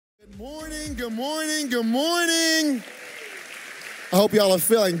morning, good morning, good morning. I hope y'all are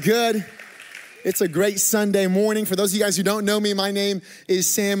feeling good. It's a great Sunday morning. For those of you guys who don't know me, my name is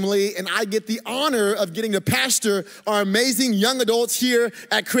Sam Lee, and I get the honor of getting to pastor our amazing young adults here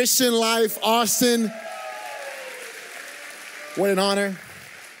at Christian Life Austin. What an honor.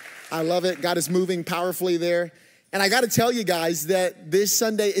 I love it. God is moving powerfully there. And I got to tell you guys that this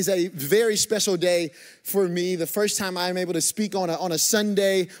Sunday is a very special day for me. The first time I'm able to speak on a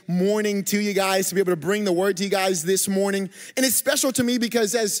Sunday morning to you guys, to be able to bring the word to you guys this morning. And it's special to me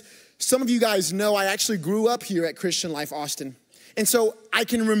because, as some of you guys know, I actually grew up here at Christian Life Austin. And so I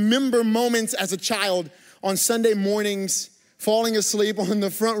can remember moments as a child on Sunday mornings falling asleep on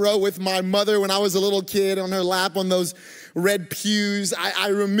the front row with my mother when I was a little kid on her lap on those red pews. I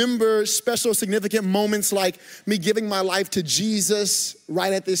remember special significant moments like me giving my life to Jesus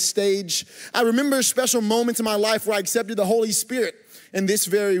right at this stage. I remember special moments in my life where I accepted the Holy Spirit in this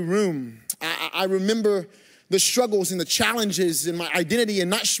very room. I remember the struggles and the challenges in my identity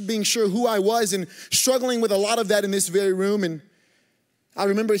and not being sure who I was and struggling with a lot of that in this very room. And I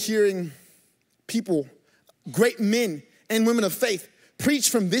remember hearing people, great men and women of faith, preach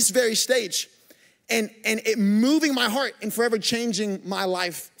from this very stage and it moving my heart and forever changing my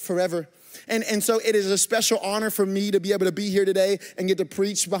life forever. And so it is a special honor for me to be able to be here today and get to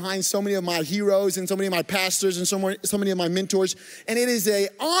preach behind so many of my heroes and so many of my pastors and so many of my mentors. And it is an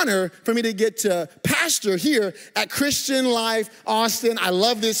honor for me to get to pastor here at Christian Life Austin. I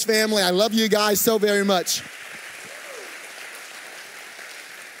love this family. I love you guys so very much.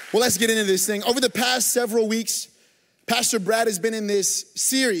 Well, let's get into this thing. Over the past several weeks, Pastor Brad has been in this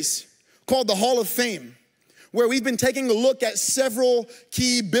series called the Hall of Fame, where we've been taking a look at several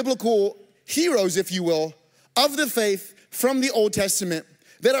key biblical heroes, if you will, of the faith from the Old Testament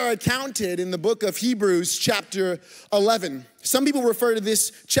that are accounted in the book of Hebrews chapter 11. Some people refer to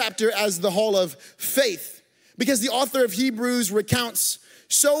this chapter as the Hall of Faith because the author of Hebrews recounts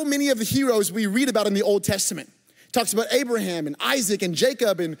so many of the heroes we read about in the Old Testament. Talks about Abraham and Isaac and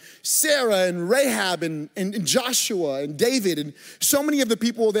Jacob and Sarah and Rahab and Joshua and David and so many of the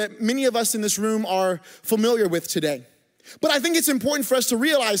people that many of us in this room are familiar with today. But I think it's important for us to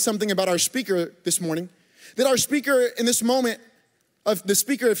realize something about our speaker this morning, that our speaker in this moment, of the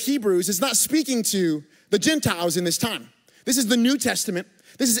speaker of Hebrews, is not speaking to the Gentiles in this time. This is the New Testament.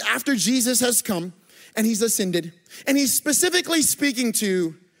 This is after Jesus has come and he's ascended. And he's specifically speaking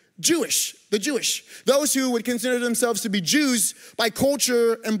to the Jewish, those who would consider themselves to be Jews by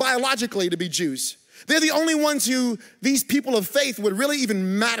culture and biologically to be Jews. They're the only ones who these people of faith would really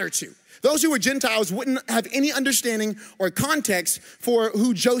even matter to. Those who were Gentiles wouldn't have any understanding or context for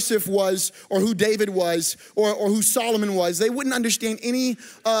who Joseph was or who David was or who Solomon was. They wouldn't understand any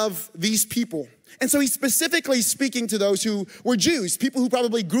of these people. And so he's specifically speaking to those who were Jews, people who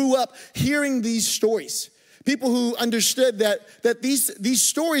probably grew up hearing these stories. People who understood that these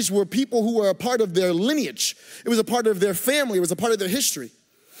stories were people who were a part of their lineage. It was a part of their family. It was a part of their history.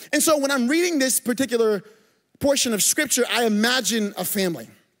 And so when I'm reading this particular portion of scripture, I imagine a family.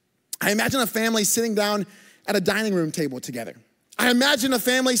 I imagine a family sitting down at a dining room table together. I imagine a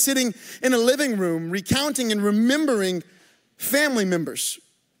family sitting in a living room, recounting and remembering family members,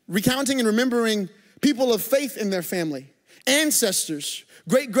 recounting and remembering people of faith in their family, ancestors,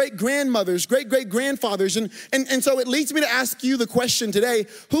 great-great-grandmothers, great-great-grandfathers. And so it leads me to ask you the question today,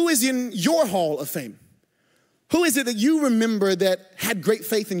 who is in your Hall of Fame? Who is it that you remember that had great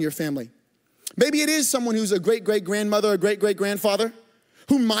faith in your family? Maybe it is someone who's a great-great-grandmother or great-great-grandfather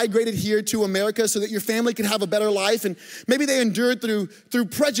who migrated here to America so that your family could have a better life. And maybe they endured through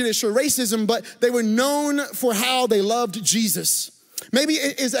prejudice or racism, but they were known for how they loved Jesus. Maybe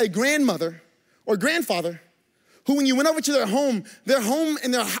it is a grandmother or grandfather who, when you went over to their home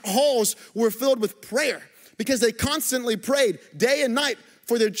and their halls were filled with prayer because they constantly prayed day and night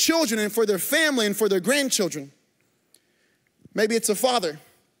for their children and for their family and for their grandchildren. Maybe it's a father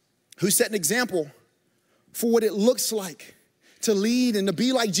who set an example for what it looks like to lead and to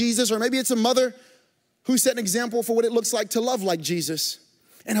be like Jesus. Or maybe it's a mother who set an example for what it looks like to love like Jesus.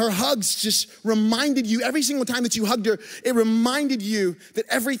 And her hugs just reminded you, every single time that you hugged her, it reminded you that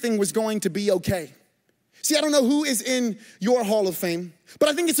everything was going to be okay. See, I don't know who is in your Hall of Fame, but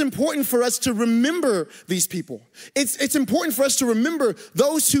I think it's important for us to remember these people. It's important for us to remember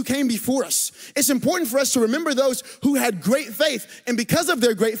those who came before us. It's important for us to remember those who had great faith, and because of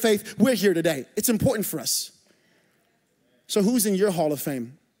their great faith, we're here today. It's important for us. So who's in your Hall of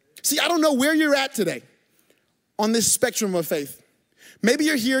Fame? See, I don't know where you're at today on this spectrum of faith. Maybe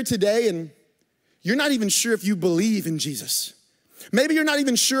you're here today and you're not even sure if you believe in Jesus. Maybe you're not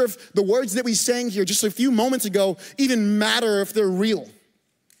even sure if the words that we sang here just a few moments ago even matter, if they're real.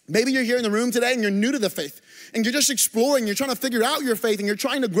 Maybe you're here in the room today and you're new to the faith and you're just exploring, you're trying to figure out your faith and you're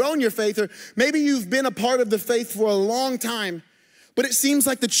trying to grow in your faith, or maybe you've been a part of the faith for a long time, but it seems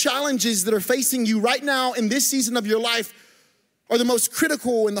like the challenges that are facing you right now in this season of your life are the most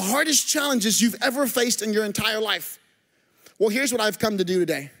critical and the hardest challenges you've ever faced in your entire life. Well, here's what I've come to do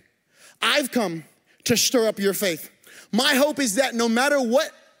today. I've come to stir up your faith. My hope is that no matter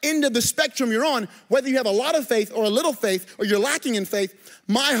what end of the spectrum you're on, whether you have a lot of faith or a little faith or you're lacking in faith,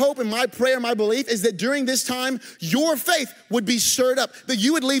 my hope and my prayer, my belief is that during this time, your faith would be stirred up, that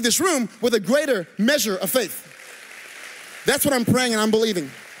you would leave this room with a greater measure of faith. That's what I'm praying and I'm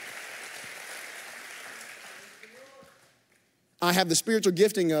believing. I have the spiritual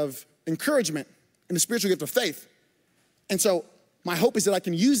gifting of encouragement and the spiritual gift of faith. And so my hope is that I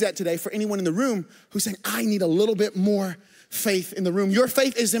can use that today for anyone in the room who's saying, I need a little bit more faith in the room. Your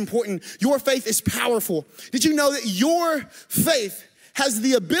faith is important. Your faith is powerful. Did you know that your faith has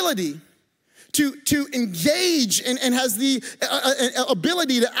the ability to engage and has the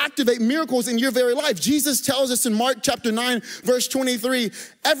ability to activate miracles in your very life? Jesus tells us in Mark chapter 9, verse 23,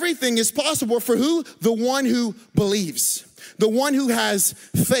 everything is possible for who? The one who believes. The one who has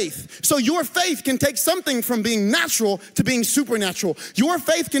faith. So your faith can take something from being natural to being supernatural. Your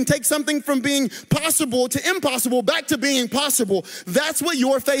faith can take something from being possible to impossible back to being possible. That's what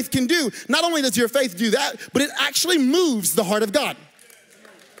your faith can do. Not only does your faith do that, but it actually moves the heart of God.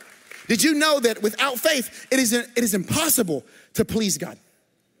 Did you know that without faith, it is impossible to please God?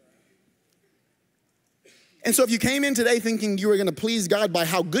 And so if you came in today thinking you were going to please God by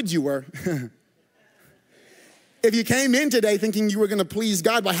how good you were, if you came in today thinking you were going to please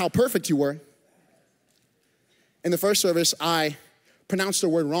God by how perfect you were, in the first service, I pronounced the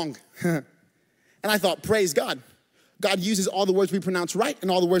word wrong. And I thought, praise God. God uses all the words we pronounce right and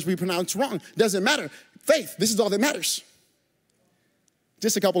all the words we pronounce wrong. Doesn't matter. Faith, this is all that matters.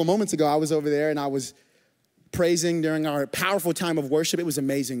 Just a couple of moments ago, I was over there and I was praising during our powerful time of worship. It was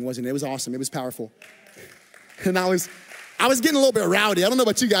amazing, wasn't it? It was awesome. It was powerful. And I was getting a little bit rowdy. I don't know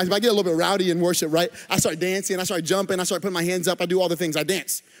about you guys, but I get a little bit rowdy in worship, right? I start dancing, I start jumping, I start putting my hands up, I do all the things, I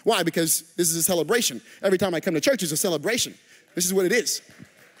dance. Why? Because this is a celebration. Every time I come to church, it's a celebration. This is what it is.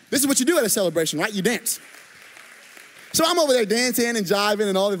 This is what you do at a celebration, right? You dance. So I'm over there dancing and jiving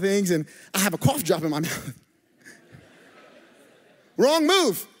and all the things, and I have a cough drop in my mouth. Wrong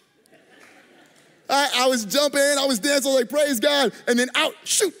move. I was jumping, I was dancing, like, praise God, and then out,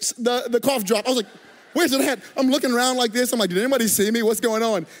 shoots the cough drop. I was like, where's it at? I'm looking around like this. I'm like, did anybody see me? What's going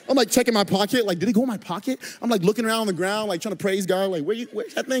on? I'm like checking my pocket. Like, did it go in my pocket? I'm like looking around on the ground, like trying to praise God. Like,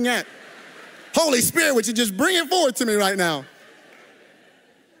 where's that thing at? Holy Spirit, would you just bring it forward to me right now?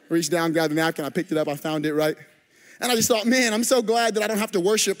 Reached down, grabbed the napkin. I picked it up. I found it, right? And I just thought, man, I'm so glad that I don't have to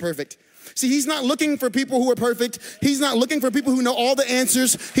worship perfect. See, he's not looking for people who are perfect. He's not looking for people who know all the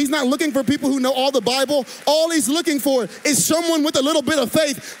answers. He's not looking for people who know all the Bible. All he's looking for is someone with a little bit of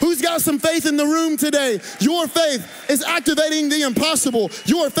faith. Who's got some faith in the room today? Your faith is activating the impossible.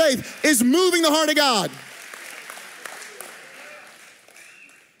 Your faith is moving the heart of God.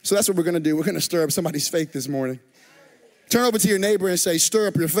 So that's what we're going to do. We're going to stir up somebody's faith this morning. Turn over to your neighbor and say, stir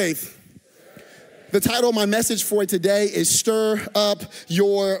up your faith. The title of my message for today is Stir Up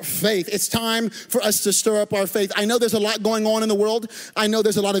Your Faith. It's time for us to stir up our faith. I know there's a lot going on in the world. I know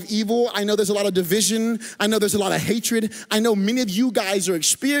there's a lot of evil. I know there's a lot of division. I know there's a lot of hatred. I know many of you guys are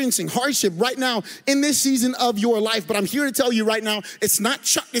experiencing hardship right now in this season of your life. But I'm here to tell you right now, it's not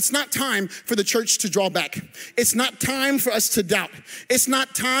time for the church to draw back. It's not time for us to doubt. It's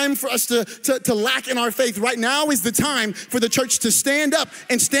not time for us to lack in our faith. Right now is the time for the church to stand up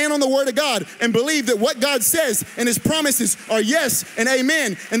and stand on the word of God and believe that what God says and his promises are yes and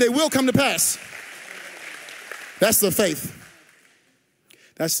amen, and they will come to pass. That's the faith.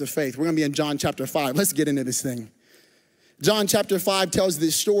 That's the faith. We're going to be in John chapter 5. Let's get into this thing. John chapter 5 tells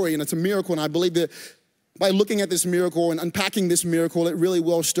this story, and it's a miracle, and I believe that by looking at this miracle and unpacking this miracle, it really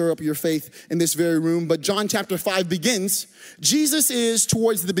will stir up your faith in this very room. But John chapter 5 begins. Jesus is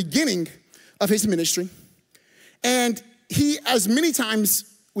towards the beginning of his ministry, and he, as many times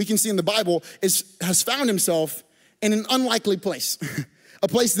we can see in the Bible, has found himself in an unlikely place, a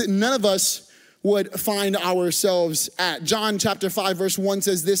place that none of us would find ourselves at. John chapter 5, verse 1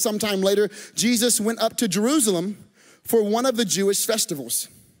 says this: sometime later, Jesus went up to Jerusalem for one of the Jewish festivals.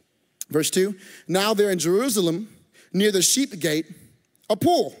 Verse 2, now there in Jerusalem, near the sheep gate, a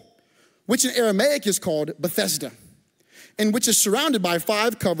pool, which in Aramaic is called Bethesda, and which is surrounded by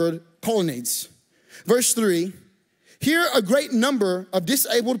 5 covered colonnades. Verse 3, here a great number of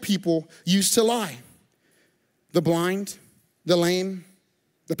disabled people used to lie: the blind, the lame,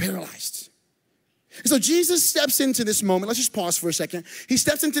 the paralyzed. And so Jesus steps into this moment. Let's just pause for a second. He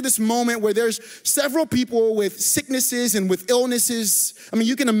steps into this moment where there's several people with sicknesses and with illnesses. I mean,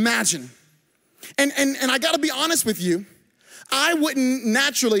 you can imagine. And I got to be honest with you. I wouldn't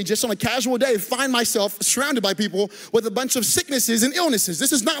naturally, just on a casual day, find myself surrounded by people with a bunch of sicknesses and illnesses.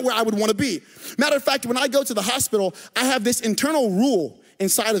 This is not where I would want to be. Matter of fact, when I go to the hospital, I have this internal rule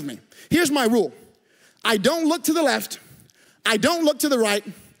inside of me. Here's my rule. I don't look to the left. I don't look to the right.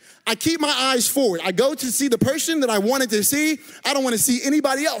 I keep my eyes forward. I go to see the person that I wanted to see. I don't want to see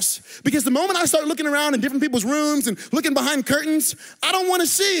anybody else. Because the moment I start looking around in different people's rooms and looking behind curtains, I don't want to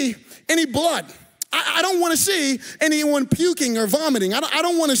see any blood. I don't want to see anyone puking or vomiting. I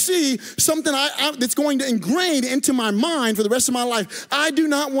don't want to see something that's going to ingrain into my mind for the rest of my life. I do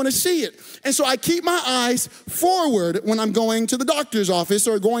not want to see it. And so I keep my eyes forward when I'm going to the doctor's office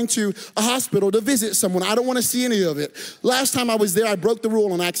or going to a hospital to visit someone. I don't want to see any of it. Last time I was there, I broke the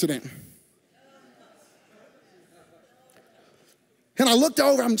rule on accident. And I looked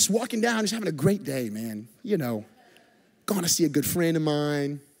over, I'm just walking down, just having a great day, man. You know, going to see a good friend of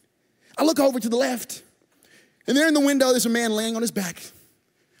mine. I look over to the left, and there in the window, there's a man laying on his back.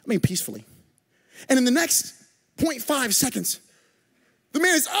 I mean, peacefully. And in the next 0.5 seconds, the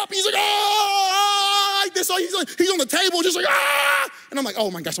man is up. He's like, ah, like this. He's on the table, just like, ah. And I'm like, oh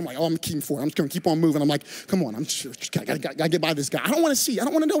my gosh. I'm like, oh, I'm keeping forward. I'm just gonna keep on moving. I'm like, come on, gotta get by this guy. I don't want to see. I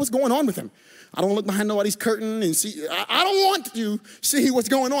don't want to know what's going on with him. I don't want to look behind nobody's curtain and see. I don't want to see what's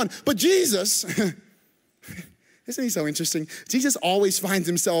going on. But Jesus. Isn't he so interesting? Jesus always finds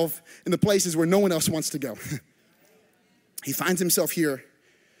himself in the places where no one else wants to go. He finds himself here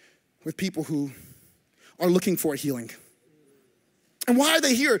with people who are looking for a healing. And why are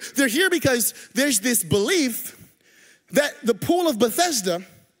they here? They're here because there's this belief that the pool of Bethesda,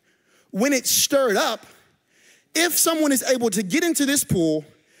 when it's stirred up, if someone is able to get into this pool,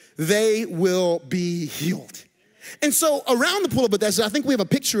 they will be healed. And so around the pool of Bethesda, I think we have a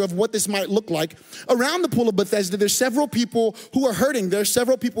picture of what this might look like. Around the pool of Bethesda, there's several people who are hurting. There are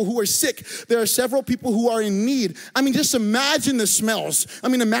several people who are sick. There are several people who are in need. I mean, just imagine the smells. I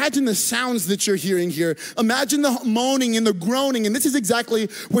mean, imagine the sounds that you're hearing here. Imagine the moaning and the groaning. And this is exactly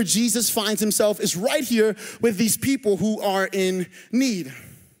where Jesus finds himself, is right here with these people who are in need.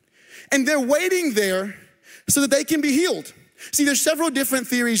 And they're waiting there so that they can be healed. See, there's several different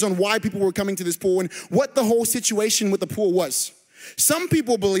theories on why people were coming to this pool and what the whole situation with the pool was. Some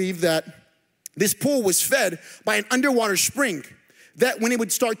people believe that this pool was fed by an underwater spring, that when it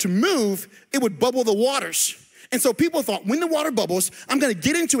would start to move, it would bubble the waters. And so people thought, when the water bubbles, I'm gonna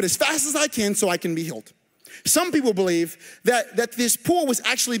get into it as fast as I can so I can be healed. Some people believe that this pool was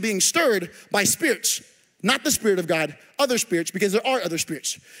actually being stirred by spirits. Not the Spirit of God, other spirits, because there are other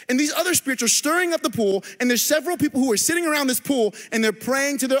spirits. And these other spirits are stirring up the pool, and there's several people who are sitting around this pool, and they're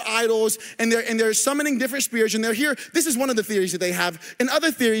praying to their idols, and they're summoning different spirits, and they're here. This is one of the theories that they have. And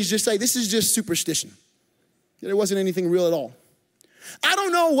other theories just say this is just superstition. There wasn't anything real at all. I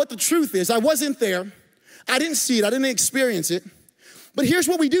don't know what the truth is. I wasn't there. I didn't see it. I didn't experience it. But here's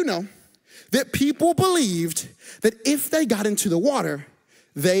what we do know, that people believed that if they got into the water,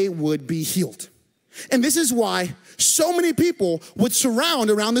 they would be healed. And this is why so many people would surround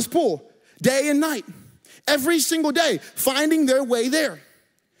around this pool day and night, every single day, finding their way there.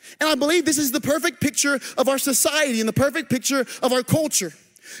 And I believe this is the perfect picture of our society and the perfect picture of our culture.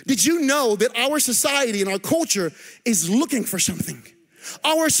 Did you know that our society and our culture is looking for something?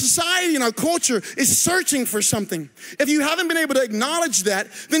 Our society and our culture is searching for something. If you haven't been able to acknowledge that,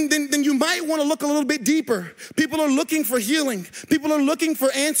 then you might want to look a little bit deeper. People are looking for healing. People are looking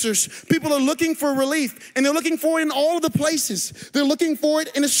for answers. People are looking for relief. And they're looking for it in all of the places. They're looking for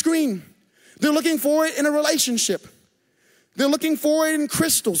it in a screen. They're looking for it in a relationship. They're looking for it in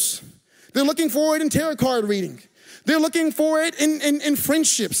crystals. They're looking for it in tarot card reading. They're looking for it in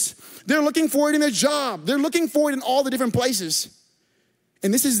friendships. They're looking for it in their job. They're looking for it in all the different places.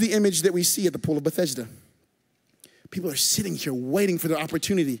 And this is the image that we see at the pool of Bethesda. People are sitting here waiting for their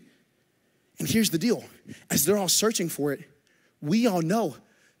opportunity. And here's the deal. As they're all searching for it, we all know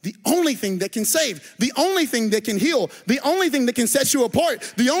the only thing that can save, the only thing that can heal, the only thing that can set you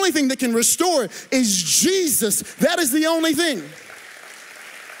apart, the only thing that can restore is Jesus. That is the only thing.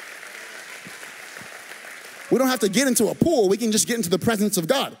 We don't have to get into a pool. We can just get into the presence of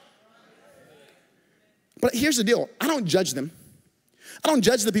God. But here's the deal. I don't judge them. I don't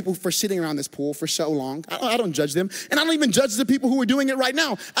judge the people for sitting around this pool for so long. I don't judge them. And I don't even judge the people who are doing it right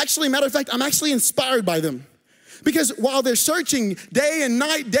now. Actually, matter of fact, I'm actually inspired by them. Because while they're searching day and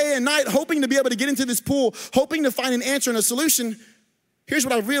night, hoping to be able to get into this pool, hoping to find an answer and a solution, here's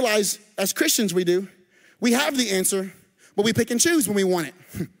what I've realized as Christians we do. We have the answer, but we pick and choose when we want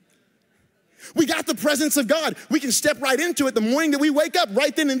it. We got the presence of God. We can step right into it the morning that we wake up,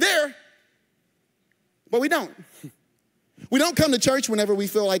 right then and there. But we don't. We don't come to church whenever we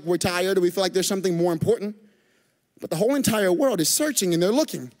feel like we're tired or we feel like there's something more important. But the whole entire world is searching and they're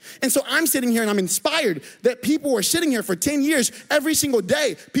looking. And so I'm sitting here and I'm inspired that people are sitting here for 10 years every single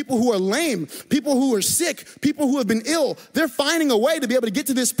day. People who are lame, people who are sick, people who have been ill. They're finding a way to be able to get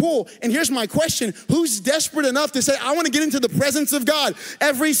to this pool. And here's my question. Who's desperate enough to say, I want to get into the presence of God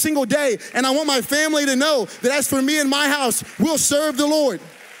every single day. And I want my family to know that as for me and my house, we'll serve the Lord.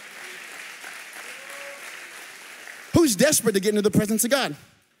 Who's desperate to get into the presence of God?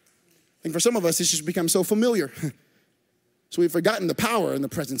 I think for some of us, it's just become so familiar. So we've forgotten the power in the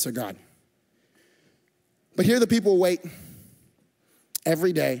presence of God. But here the people wait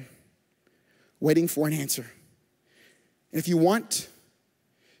every day, waiting for an answer. And if you want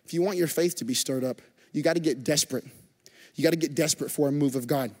your faith to be stirred up, you got to get desperate. You got to get desperate for a move of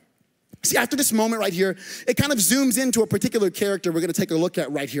God. See, after this moment right here, it kind of zooms into a particular character we're going to take a look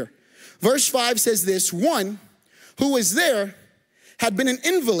at right here. Verse 5 says this, one who was there had been an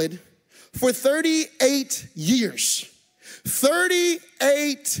invalid for 38 years.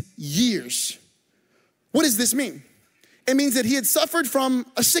 38 years. What does this mean? It means that he had suffered from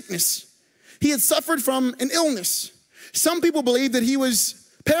a sickness. He had suffered from an illness. Some people believe that he was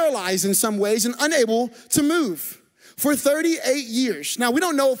paralyzed in some ways and unable to move for 38 years. Now, we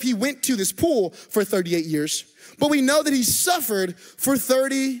don't know if he went to this pool for 38 years, but we know that he suffered for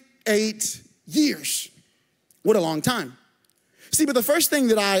 38 years. What a long time. See, but the first thing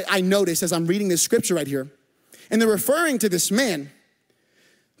that I noticed as I'm reading this scripture right here, and they're referring to this man,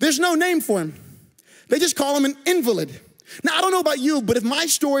 there's no name for him. They just call him an invalid. Now, I don't know about you, but if my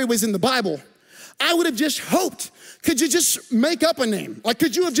story was in the Bible, I would have just hoped, could you just make up a name? Like,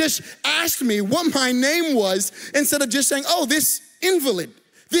 could you have just asked me what my name was instead of just saying, oh, this invalid,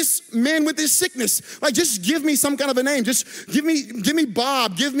 this man with this sickness? Like, just give me some kind of a name. Just give me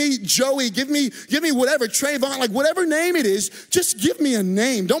Bob, give me Joey, give me whatever, Trayvon, like whatever name it is, just give me a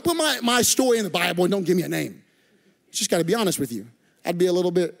name. Don't put my story in the Bible and don't give me a name. Just got to be honest with you. I'd be a little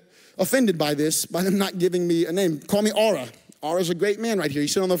bit offended by this, by them not giving me a name. Call me Aura. Aura's a great man right here.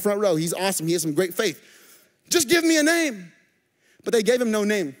 He's sitting on the front row. He's awesome. He has some great faith. Just give me a name. But they gave him no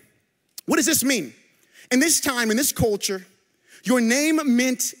name. What does this mean? In this time, in this culture, your name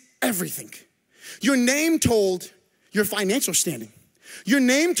meant everything. Your name told your financial standing. Your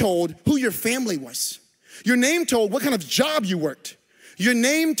name told who your family was. Your name told what kind of job you worked. Your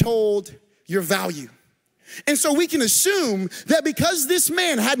name told your value. And so we can assume that because this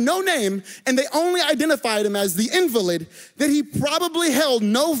man had no name and they only identified him as the invalid, that he probably held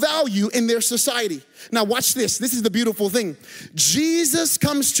no value in their society. Now watch this. This is the beautiful thing. Jesus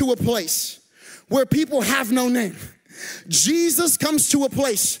comes to a place where people have no name. Jesus comes to a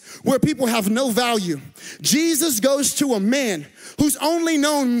place where people have no value. Jesus goes to a man who's only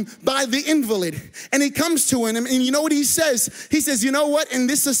known by the invalid. And he comes to him, and you know what he says? He says, you know what? In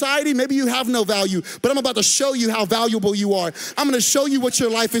this society, maybe you have no value, but I'm about to show you how valuable you are. I'm going to show you what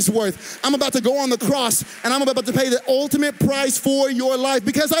your life is worth. I'm about to go on the cross, and I'm about to pay the ultimate price for your life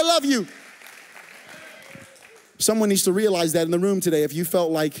because I love you. Someone needs to realize that in the room today. If you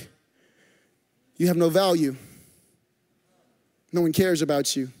felt like you have no value, no one cares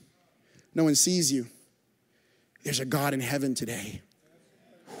about you, no one sees you, there's a God in heaven today.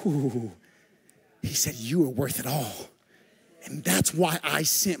 Ooh, he said, you are worth it all. And that's why I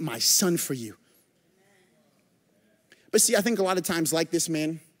sent my son for you. But see, I think a lot of times like this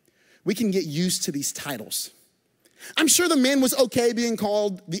man, we can get used to these titles. I'm sure the man was okay being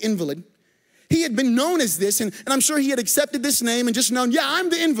called the invalid. He had been known as this, and I'm sure he had accepted this name and just known, yeah, I'm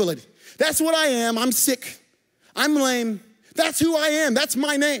the invalid. That's what I am. I'm sick. I'm lame. That's who I am. That's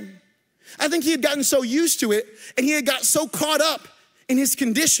my name. I think he had gotten so used to it and he had got so caught up in his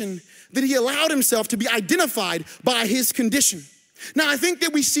condition that he allowed himself to be identified by his condition. Now, I think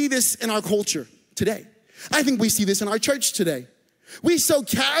that we see this in our culture today. I think we see this in our church today. We so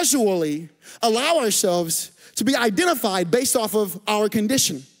casually allow ourselves to be identified based off of our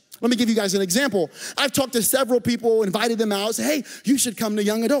condition. Let me give you guys an example. I've talked to several people, invited them out, say, hey, you should come to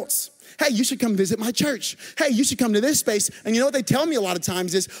young adults. Hey, you should come visit my church. Hey, you should come to this space. And you know what they tell me a lot of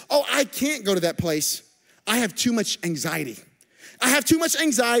times is, oh, I can't go to that place. I have too much anxiety. I have too much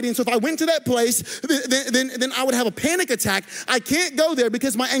anxiety, and so if I went to that place, then I would have a panic attack. I can't go there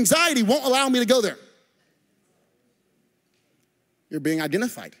because my anxiety won't allow me to go there. You're being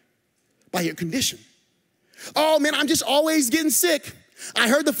identified by your condition. Oh, man, I'm just always getting sick. I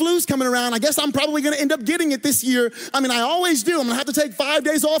heard the flu's coming around. I guess I'm probably going to end up getting it this year. I mean, I always do. I'm going to have to take 5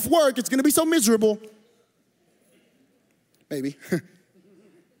 days off work. It's going to be so miserable. Maybe.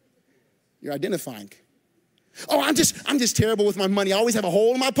 You're identifying. Oh, I'm just terrible with my money. I always have a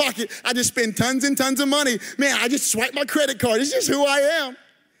hole in my pocket. I just spend tons and tons of money. Man, I just swipe my credit card. It's just who I am.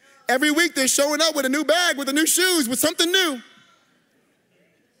 Every week they're showing up with a new bag, with a new shoes, with something new.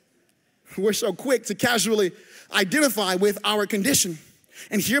 We're so quick to casually identify with our condition.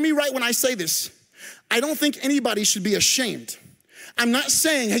 And hear me right when I say this. I don't think anybody should be ashamed. I'm not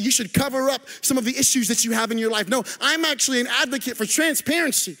saying, hey, you should cover up some of the issues that you have in your life. No, I'm actually an advocate for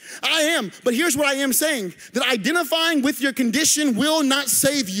transparency. I am. But here's what I am saying, that identifying with your condition will not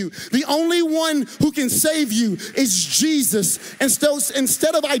save you. The only one who can save you is Jesus. And so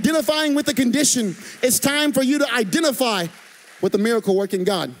instead of identifying with the condition, it's time for you to identify with the miracle working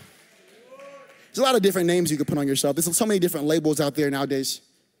God. There's a lot of different names you can put on yourself. There's so many different labels out there nowadays.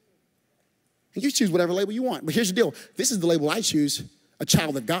 And you choose whatever label you want. But here's the deal. This is the label I choose: a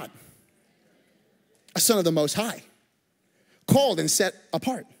child of God, a son of the Most High, called and set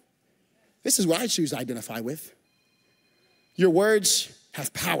apart. This is what I choose to identify with. Your words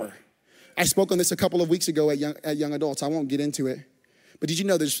have power. I spoke on this a couple of weeks ago at young adults. I won't get into it. But did you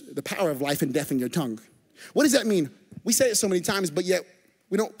know there's the power of life and death in your tongue? What does that mean? We say it so many times, but yet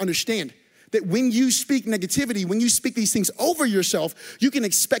we don't understand that when you speak negativity, when you speak these things over yourself, you can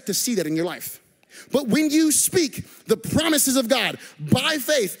expect to see that in your life. But when you speak the promises of God by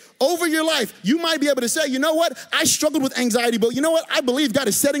faith over your life, you might be able to say, you know what? I struggled with anxiety, but you know what? I believe God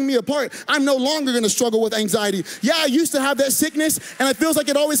is setting me apart. I'm no longer going to struggle with anxiety. Yeah, I used to have that sickness, and it feels like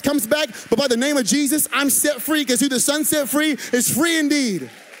it always comes back, but by the name of Jesus, I'm set free, because who the Son set free is free indeed.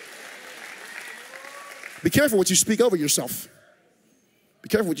 Be careful what you speak over yourself. Be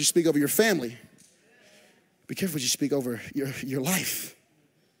careful what you speak over your family. Be careful what you speak over your life.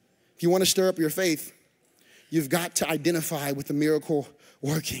 If you want to stir up your faith, you've got to identify with the miracle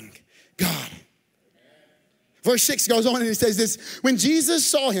working God. Verse 6 goes on and it says this: when Jesus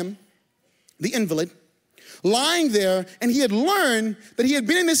saw him, the invalid, lying there, and he had learned that he had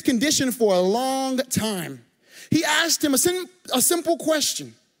been in this condition for a long time, he asked him a simple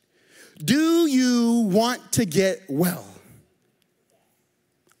question: do you want to get well?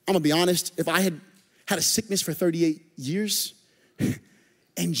 I'm gonna be honest, if I had had a sickness for 38 years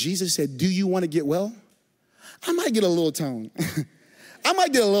and Jesus said, do you want to get well? I might get a little tone. I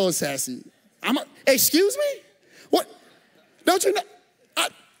might get a little sassy. Excuse me? What? Don't you know?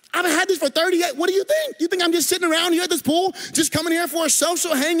 I've had this for 38. What do you think? You think I'm just sitting around here at this pool, just coming here for a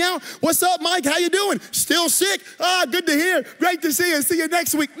social hangout? What's up, Mike? How you doing? Still sick? Good to hear. Great to see you. See you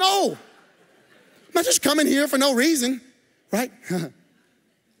next week. No. I'm not just coming here for no reason, right? He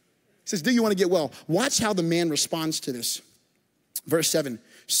says, do you want to get well? Watch how the man responds to this. Verse 7,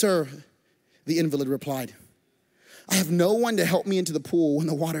 sir, the invalid replied, I have no one to help me into the pool when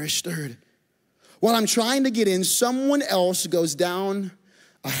the water is stirred. While I'm trying to get in, someone else goes down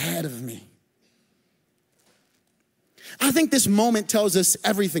ahead of me. I think this moment tells us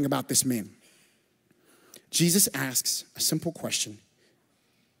everything about this man. Jesus asks a simple question: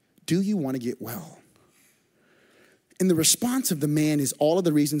 do you want to get well? And the response of the man is all of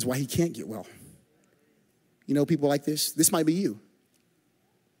the reasons why he can't get well. You know people like this? This might be you.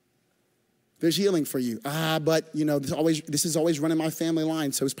 There's healing for you. But you know, this is always running my family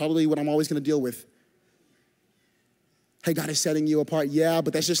line, so it's probably what I'm always gonna deal with. Hey, God is setting you apart. Yeah,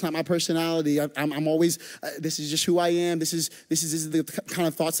 but that's just not my personality. I'm always, this is just who I am. This is the kind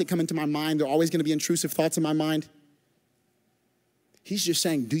of thoughts that come into my mind. They're always gonna be intrusive thoughts in my mind. He's just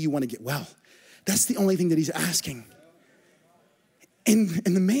saying, do you wanna get well? That's the only thing that he's asking. And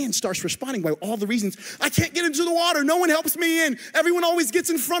the man starts responding by all the reasons. I can't get into the water. No one helps me in. Everyone always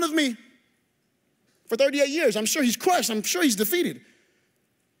gets in front of me. For 38 years, I'm sure he's crushed. I'm sure he's defeated.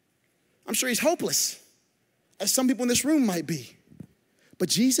 I'm sure he's hopeless, as some people in this room might be. But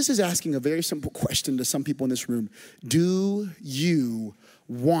Jesus is asking a very simple question to some people in this room. Do you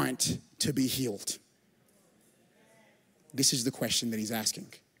want to be healed? This is the question that he's asking.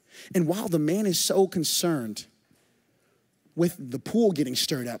 And while the man is so concerned with the pool getting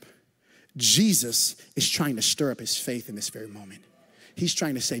stirred up, Jesus is trying to stir up his faith in this very moment. He's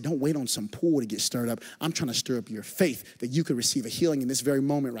trying to say, don't wait on some pool to get stirred up. I'm trying to stir up your faith that you could receive a healing in this very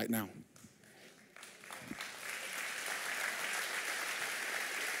moment right now.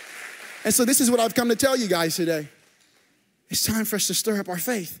 And so this is what I've come to tell you guys today. It's time for us to stir up our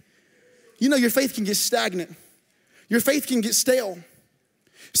faith. You know, your faith can get stagnant. Your faith can get stale.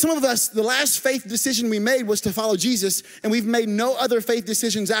 Some of us, the last faith decision we made was to follow Jesus, and we've made no other faith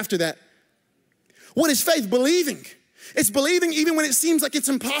decisions after that. What is faith? Believing. It's believing even when it seems like it's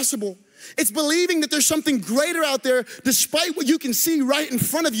impossible. It's believing that there's something greater out there despite what you can see right in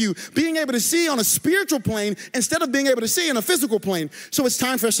front of you, being able to see on a spiritual plane instead of being able to see in a physical plane. So it's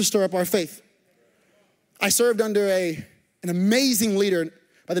time for us to stir up our faith. I served under an amazing leader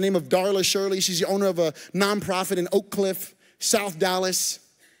by the name of Darla Shirley. She's the owner of a nonprofit in Oak Cliff, South Dallas.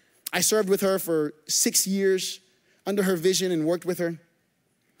 I served with her for 6 years under her vision and worked with her.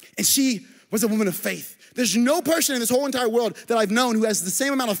 And she was a woman of faith. There's no person in this whole entire world that I've known who has the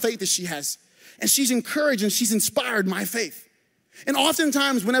same amount of faith as she has. And she's encouraged and she's inspired my faith. And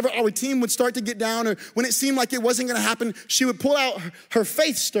oftentimes, whenever our team would start to get down or when it seemed like it wasn't gonna happen, she would pull out her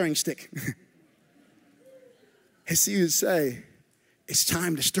faith stirring stick. And she would say, it's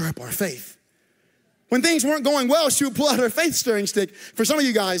time to stir up our faith. When things weren't going well, she would pull out her faith stirring stick. For some of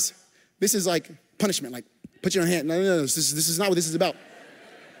you guys, this is like punishment, like put your hand. No, this is not what this is about.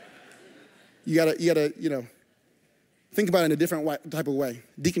 You gotta, think about it in a different type of way.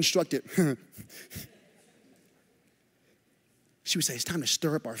 Deconstruct it. She would say, it's time to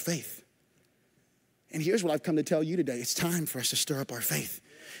stir up our faith. And here's what I've come to tell you today. It's time for us to stir up our faith.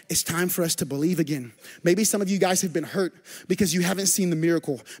 It's time for us to believe again. Maybe some of you guys have been hurt because you haven't seen the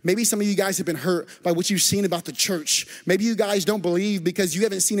miracle. Maybe some of you guys have been hurt by what you've seen about the church. Maybe you guys don't believe because you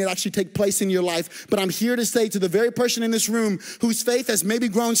haven't seen it actually take place in your life. But I'm here to say to the very person in this room whose faith has maybe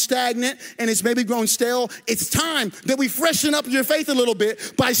grown stagnant and it's maybe grown stale, it's time that we freshen up your faith a little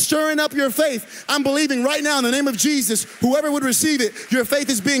bit by stirring up your faith. I'm believing right now in the name of Jesus, whoever would receive it, your faith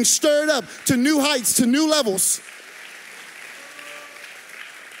is being stirred up to new heights, to new levels.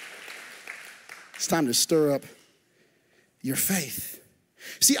 It's time to stir up your faith.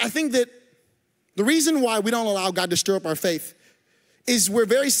 See, I think that the reason why we don't allow God to stir up our faith is we're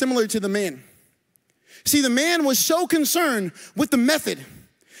very similar to the man. See, the man was so concerned with the method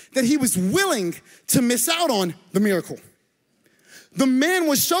that he was willing to miss out on the miracle. The man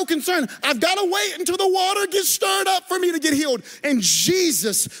was so concerned, I've got to wait until the water gets stirred up for me to get healed. And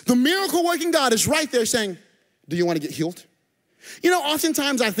Jesus, the miracle working God, is right there saying, do you want to get healed?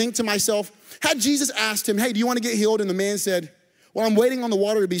 Oftentimes I think to myself, had Jesus asked him, hey, do you want to get healed? And the man said, well, I'm waiting on the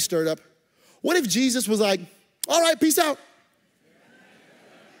water to be stirred up. What if Jesus was like, all right, peace out.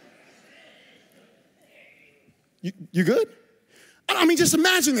 You good? I mean, just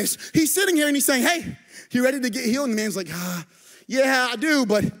imagine this. He's sitting here and he's saying, hey, you ready to get healed? And the man's like, yeah, I do,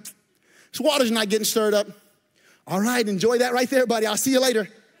 but this water's not getting stirred up. All right, enjoy that right there, buddy. I'll see you later.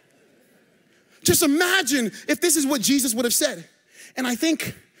 Just imagine if this is what Jesus would have said. And I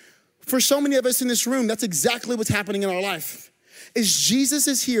think for so many of us in this room, that's exactly what's happening in our life. Is Jesus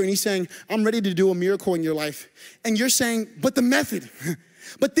is here and he's saying, I'm ready to do a miracle in your life. And you're saying, but the method,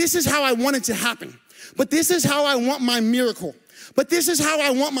 but this is how I want it to happen. But this is how I want my miracle. But this is how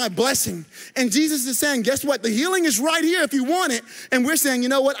I want my blessing. And Jesus is saying, guess what? The healing is right here if you want it. And we're saying, you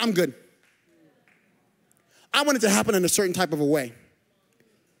know what? I'm good. I want it to happen in a certain type of a way.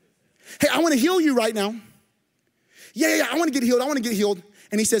 Hey, I want to heal you right now. Yeah, I want to get healed. I want to get healed.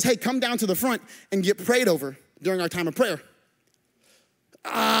 And he says, hey, come down to the front and get prayed over during our time of prayer.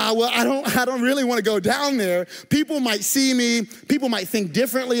 Well, I don't really want to go down there. People might see me. People might think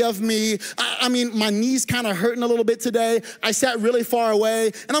differently of me. I mean, my knee's kind of hurting a little bit today. I sat really far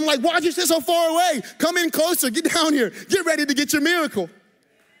away. And I'm like, why'd you sit so far away? Come in closer. Get down here. Get ready to get your miracle.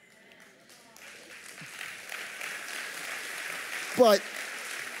 But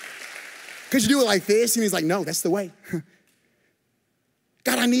could you do it like this? And he's like, no, that's the way.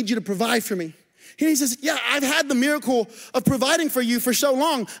 God, I need you to provide for me. And he says, yeah, I've had the miracle of providing for you for so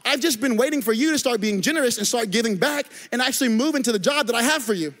long. I've just been waiting for you to start being generous and start giving back and actually move into the job that I have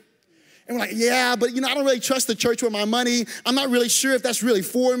for you. And we're like, yeah, but I don't really trust the church with my money. I'm not really sure if that's really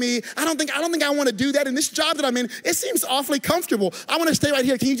for me. I don't think I want to do that. And this job that I'm in, it seems awfully comfortable. I want to stay right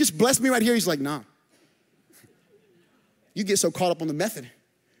here. Can you just bless me right here? He's like, nah. You get so caught up on the method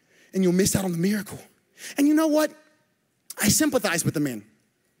and you'll miss out on the miracle. And you know what? I sympathize with the man.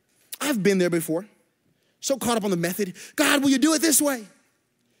 I've been there before. So caught up on the method. God, will you do it this way?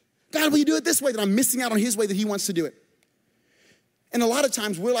 God, will you do it this way? That I'm missing out on his way that he wants to do it. And a lot of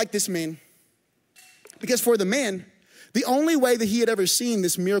times we're like this man. Because for the man, the only way that he had ever seen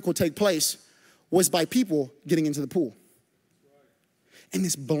this miracle take place was by people getting into the pool. And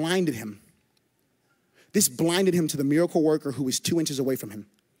this blinded him. This blinded him to the miracle worker who was 2 inches away from him.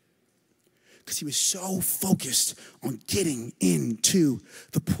 Because he was so focused on getting into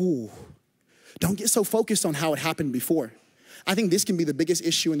the pool. Don't get so focused on how it happened before. I think this can be the biggest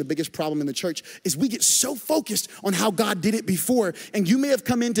issue and the biggest problem in the church is we get so focused on how God did it before. And you may have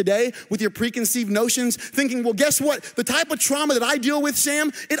come in today with your preconceived notions thinking, well, guess what? The type of trauma that I deal with,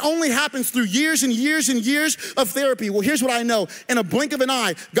 Sam, it only happens through years and years and years of therapy. Well, here's what I know. In a blink of an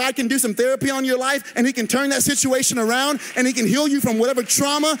eye, God can do some therapy on your life and he can turn that situation around and he can heal you from whatever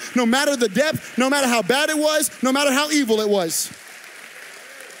trauma, no matter the depth, no matter how bad it was, no matter how evil it was.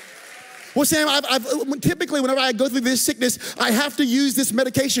 Well, Sam, typically whenever I go through this sickness, I have to use this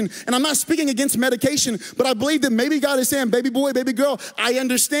medication. And I'm not speaking against medication, but I believe that maybe God is saying, baby boy, baby girl, I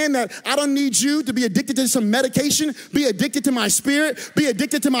understand that I don't need you to be addicted to some medication. Be addicted to my spirit. Be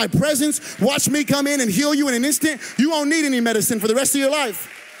addicted to my presence. Watch me come in and heal you in an instant. You won't need any medicine for the rest of your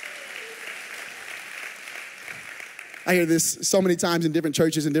life. I hear this so many times in different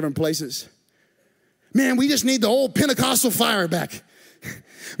churches and different places. Man, we just need the old Pentecostal fire back.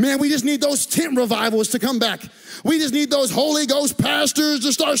 Man, we just need those tent revivals to come back. We just need those Holy Ghost pastors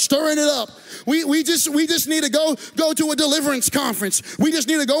to start stirring it up. We just need to go to a deliverance conference. We just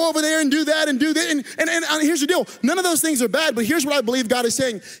need to go over there and do that and do that. And here's the deal. None of those things are bad, but here's what I believe God is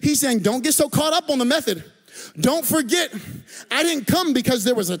saying. He's saying, don't get so caught up on the method. Don't forget, I didn't come because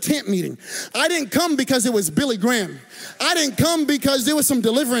there was a tent meeting. I didn't come because it was Billy Graham. I didn't come because there was some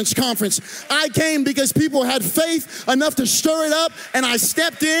deliverance conference. I came because people had faith enough to stir it up, and I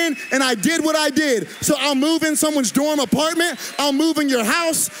stepped in and I did what I did. So I'll move in someone's dorm apartment. I'll move in your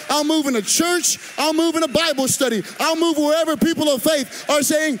house. I'll move in a church. I'll move in a Bible study. I'll move wherever people of faith are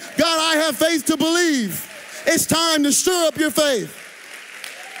saying, God, I have faith to believe. It's time to stir up your faith.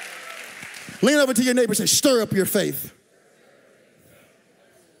 Lean over to your neighbor and say, stir up your faith.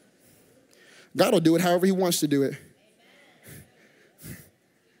 God will do it however he wants to do it.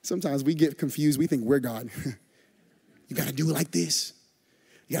 Sometimes we get confused. We think we're God. You got to do it like this.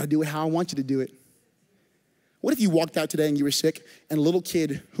 You got to do it how I want you to do it. What if you walked out today and you were sick and a little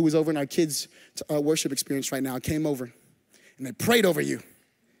kid who was over in our kids' worship experience right now came over and they prayed over you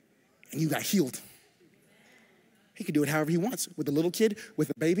and you got healed? He can do it however he wants, with a little kid,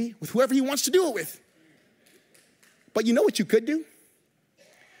 with a baby, with whoever he wants to do it with. But you know what you could do?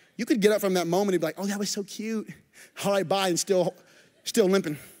 You could get up from that moment and be like, oh, that was so cute. All right, bye, and still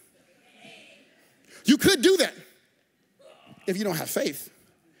limping. You could do that if you don't have faith.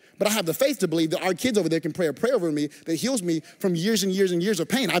 But I have the faith to believe that our kids over there can pray a prayer over me that heals me from years and years and years of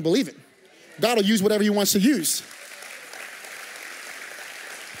pain. I believe it. God will use whatever he wants to use.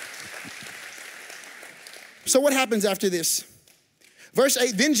 So what happens after this? Verse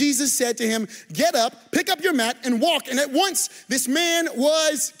 8, then Jesus said to him, get up, pick up your mat, and walk. And at once, this man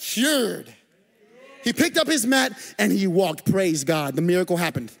was cured. He picked up his mat, and he walked. Praise God. The miracle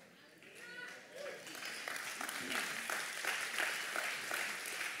happened.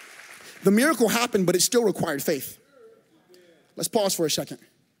 The miracle happened, but it still required faith. Let's pause for a second.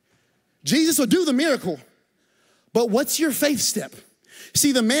 Jesus will do the miracle, but what's your faith step?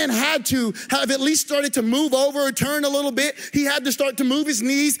 See, the man had to have at least started to move over or turn a little bit. He had to start to move his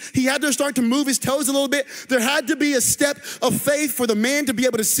knees. He had to start to move his toes a little bit. There had to be a step of faith for the man to be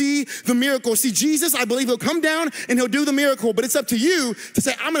able to see the miracle. See, Jesus, I believe he'll come down and he'll do the miracle, but it's up to you to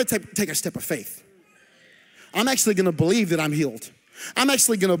say, I'm going to take a step of faith. I'm actually going to believe that I'm healed. I'm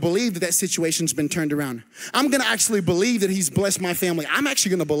actually going to believe that situation's been turned around. I'm going to actually believe that he's blessed my family. I'm actually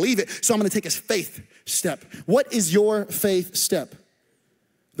going to believe it, so I'm going to take a faith step. What is your faith step?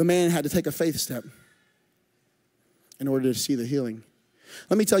 The man had to take a faith step in order to see the healing.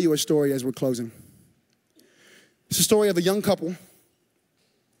 Let me tell you a story as we're closing. It's a story of a young couple.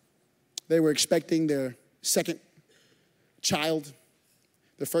 They were expecting their second child.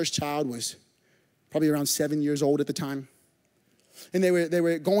 Their first child was probably around 7 years old at the time. And they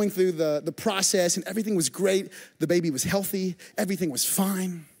were going through the process, and everything was great. The baby was healthy. Everything was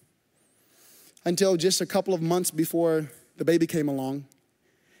fine. Until just a couple of months before the baby came along.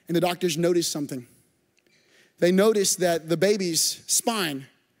 And the doctors noticed something. They noticed that the baby's spine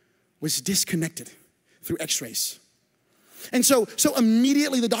was disconnected through x-rays. And so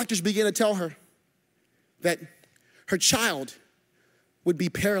immediately the doctors began to tell her that her child would be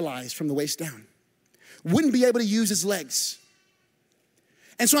paralyzed from the waist down, wouldn't be able to use his legs.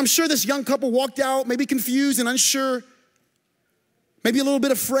 And so I'm sure this young couple walked out, maybe confused and unsure, maybe a little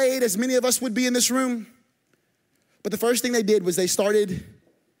bit afraid, as many of us would be in this room. But the first thing they did was they started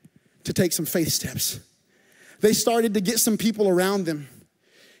to take some faith steps. They started to get some people around them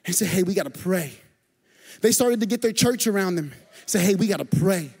and say, hey, we got to pray. They started to get their church around them, say, hey, we got to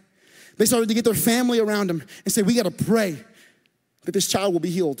pray. They started to get their family around them and say, we got to pray that this child will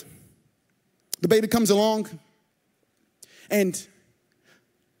be healed. The baby comes along, and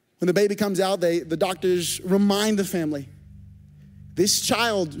when the baby comes out, the doctors remind the family this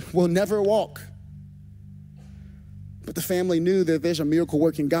child will never walk. But the family knew that there's a miracle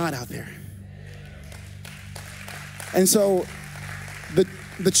working God out there. And so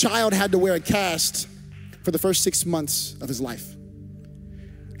the child had to wear a cast for the first 6 months of his life.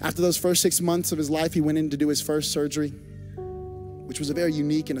 After those first 6 months of his life, he went in to do his first surgery, which was a very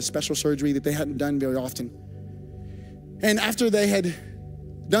unique and a special surgery that they hadn't done very often. And after they had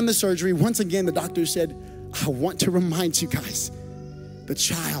done the surgery, once again, the doctor said, I want to remind you guys, the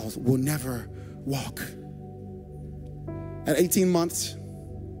child will never walk. At 18 months,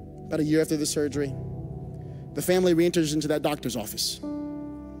 about a year after the surgery, the family re-enters into that doctor's office.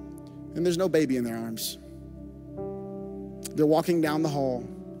 And there's no baby in their arms. They're walking down the hall.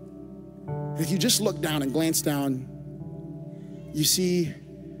 And if you just look down and glance down, you see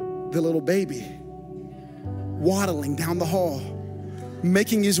the little baby waddling down the hall,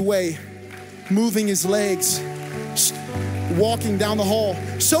 making his way, moving his legs, walking down the hall.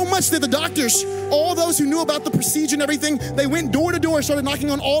 So much that the doctors, all those who knew about the procedure and everything, they went door to door, started knocking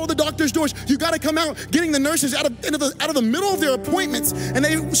on all of the doctors' doors. You got to come out, getting the nurses out of the middle of their appointments. And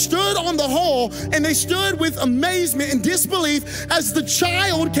they stood on the hall, and they stood with amazement and disbelief as the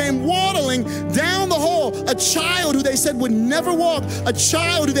child came waddling down the hall. A child who they said would never walk, a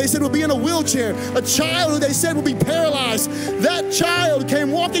child who they said would be in a wheelchair, a child who they said would be paralyzed. That child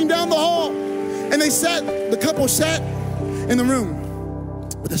came walking down the hall, and the couple sat in the room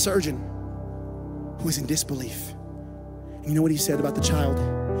with a surgeon who was in disbelief. And you know what he said about the child?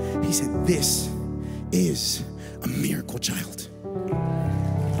 He said, this is a miracle child.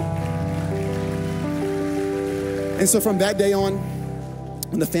 And so from that day on,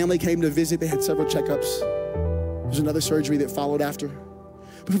 when the family came to visit, they had several checkups. There was another surgery that followed after.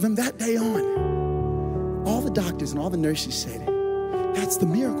 But from that day on, all the doctors and all the nurses said, that's the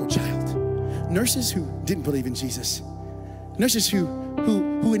miracle child. Nurses who didn't believe in Jesus. Nurses who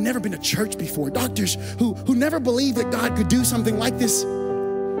had never been to church before. Doctors who never believed that God could do something like this.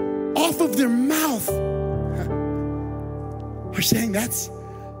 Off of their mouth are saying that's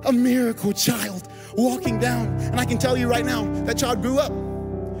a miracle child walking down. And I can tell you right now, that child grew up.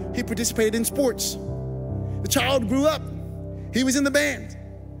 He participated in sports. The child grew up. He was in the band.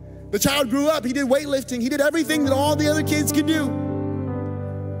 The child grew up. He did weightlifting. He did everything that all the other kids could do.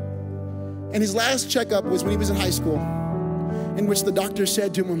 And his last checkup was when he was in high school, in which the doctor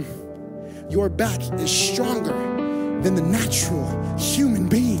said to him, your back is stronger than the natural human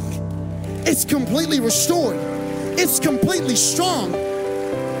being. It's completely restored. It's completely strong.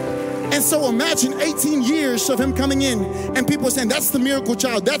 And so imagine 18 years of him coming in and people saying, that's the miracle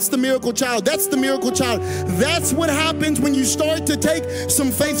child, that's the miracle child, that's the miracle child. That's what happens when you start to take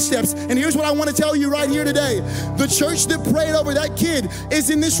some faith steps. And here's what I want to tell you right here today. The church that prayed over that kid is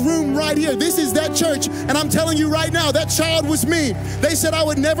in this room right here. This is that church. And I'm telling you right now, that child was me. They said I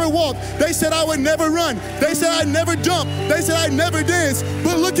would never walk. They said I would never run. They said I'd never jump. They said I'd never dance.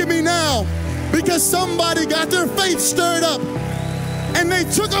 But look at me now, because somebody got their faith stirred up. And they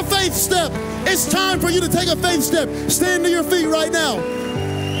took a faith step. It's time for you to take a faith step. Stand to your feet right now.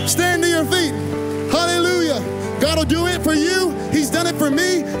 Stand to your feet. Hallelujah. God will do it for you. He's done it for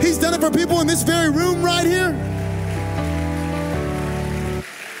me. He's done it for people in this very room right here.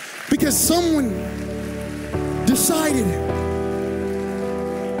 Because someone decided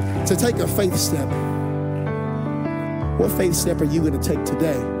to take a faith step. What faith step are you going to take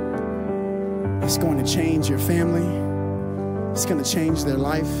today? It's going to change your family. It's going to change their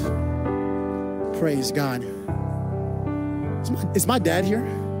life. Praise God. Is my dad here?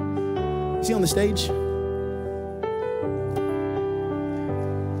 Is he on the stage? Come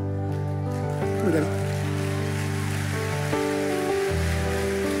here, Daddy.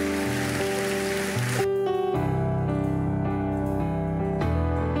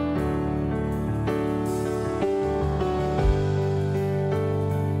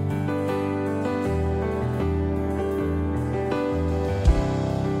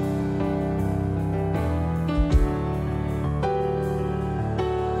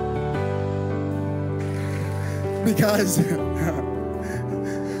 Because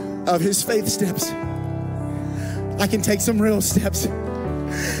of his faith steps, I can take some real steps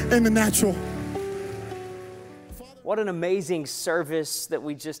in the natural. What an amazing service that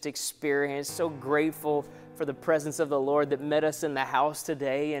we just experienced. So grateful for the presence of the Lord that met us in the house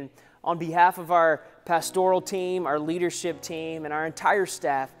today. And on behalf of our pastoral team, our leadership team, and our entire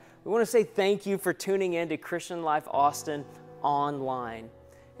staff, we want to say thank you for tuning in to Christian Life Austin online.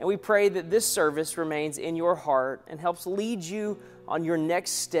 And we pray that this service remains in your heart and helps lead you on your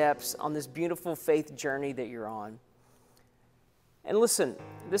next steps on this beautiful faith journey that you're on. And listen,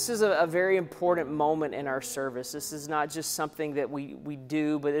 this is a very important moment in our service. This is not just something that we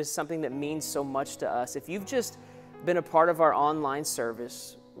do, but it's something that means so much to us. If you've just been a part of our online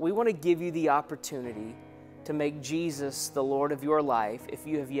service, we want to give you the opportunity to make Jesus the Lord of your life if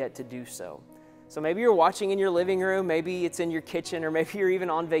you have yet to do so. So maybe you're watching in your living room, maybe it's in your kitchen, or maybe you're even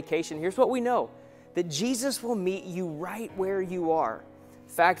on vacation. Here's what we know, that Jesus will meet you right where you are.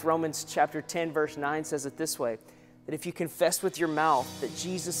 In fact, Romans chapter 10, verse 9 says it this way, that if you confess with your mouth that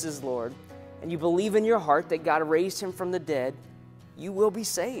Jesus is Lord, and you believe in your heart that God raised him from the dead, you will be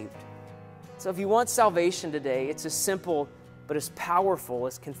saved. So if you want salvation today, it's as simple but as powerful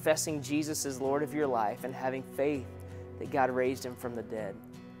as confessing Jesus as Lord of your life and having faith that God raised him from the dead.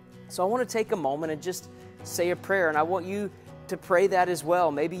 So I want to take a moment and just say a prayer, and I want you to pray that as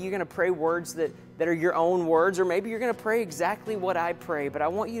well. Maybe you're going to pray words that are your own words, or maybe you're going to pray exactly what I pray, but I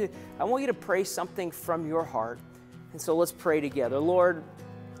want you to pray something from your heart. And so let's pray together. Lord,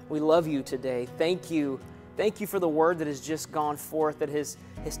 we love you today. Thank you. Thank you for the word that has just gone forth, that has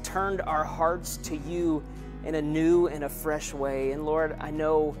turned our hearts to you in a new and a fresh way. And Lord, I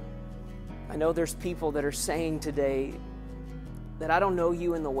know there's people that are saying today that I don't know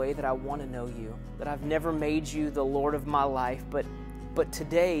you in the way that I want to know you, that I've never made you the Lord of my life, but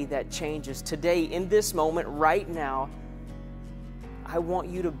today that changes. Today, in this moment, right now, I want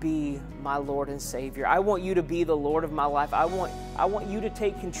you to be my Lord and Savior. I want you to be the Lord of my life. I want you to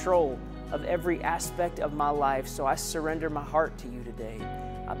take control of every aspect of my life. So I surrender my heart to you today.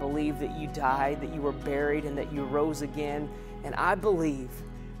 I believe that you died, that you were buried, and that you rose again. And I believe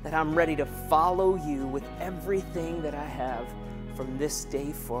that I'm ready to follow you with everything that I have from this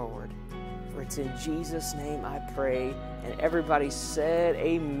day forward. For it's in Jesus' name I pray. And everybody said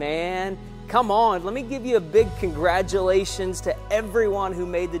amen. Come on, let me give you a big congratulations to everyone who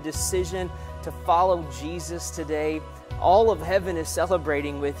made the decision to follow Jesus today. All of heaven is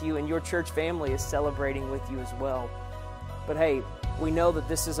celebrating with you, and your church family is celebrating with you as well. But hey, we know that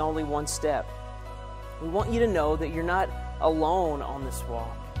this is only one step. We want you to know that you're not alone on this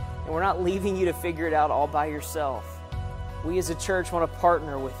walk, and we're not leaving you to figure it out all by yourself. We as a church want to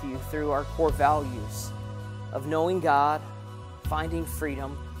partner with you through our core values of knowing God, finding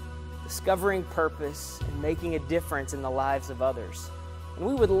freedom, discovering purpose, and making a difference in the lives of others. And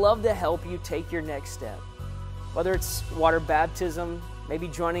we would love to help you take your next step. Whether it's water baptism, maybe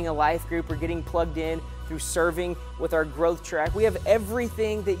joining a life group, or getting plugged in through serving with our growth track, we have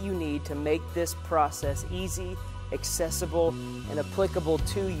everything that you need to make this process easy, accessible, and applicable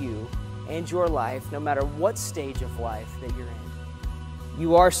to you and your life, no matter what stage of life that you're in.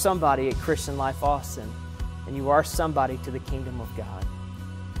 You are somebody at Christian Life Austin, and you are somebody to the kingdom of God.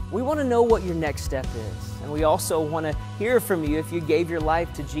 We want to know what your next step is, and we also want to hear from you if you gave your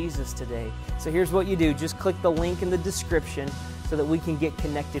life to Jesus today. So here's what you do. Just click the link in the description so that we can get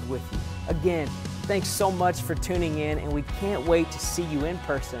connected with you. Again, thanks so much for tuning in, and we can't wait to see you in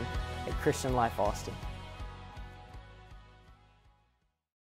person at Christian Life Austin.